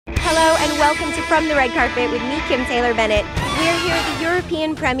Hello and welcome to From the Red Carpet with me, Kim Taylor-Bennett. We're here at the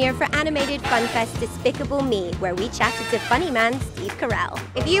European premiere for animated fun fest Despicable Me, where we chatted to funny man Steve Carell.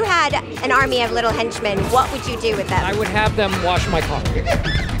 If you had an army of little henchmen, what would you do with them? I would have them wash my car.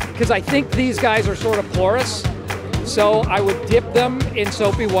 Because I think these guys are sort of porous, so I would dip them in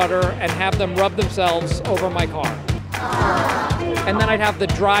soapy water and have them rub themselves over my car. And then I'd have the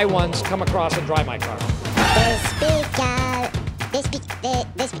dry ones come across and dry my car.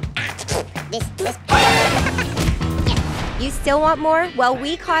 You still want more? Well,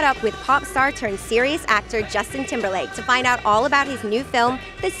 we caught up with pop star turned serious actor Justin Timberlake to find out all about his new film,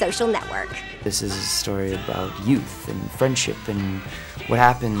 The Social Network. This is a story about youth and friendship and what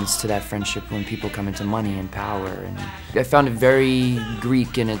happens to that friendship when people come into money and power. And I found it very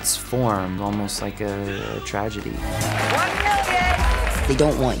Greek in its form, almost like a tragedy. They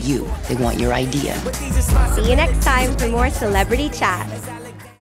don't want you, they want your idea. See you next time for more Celebrity Chats.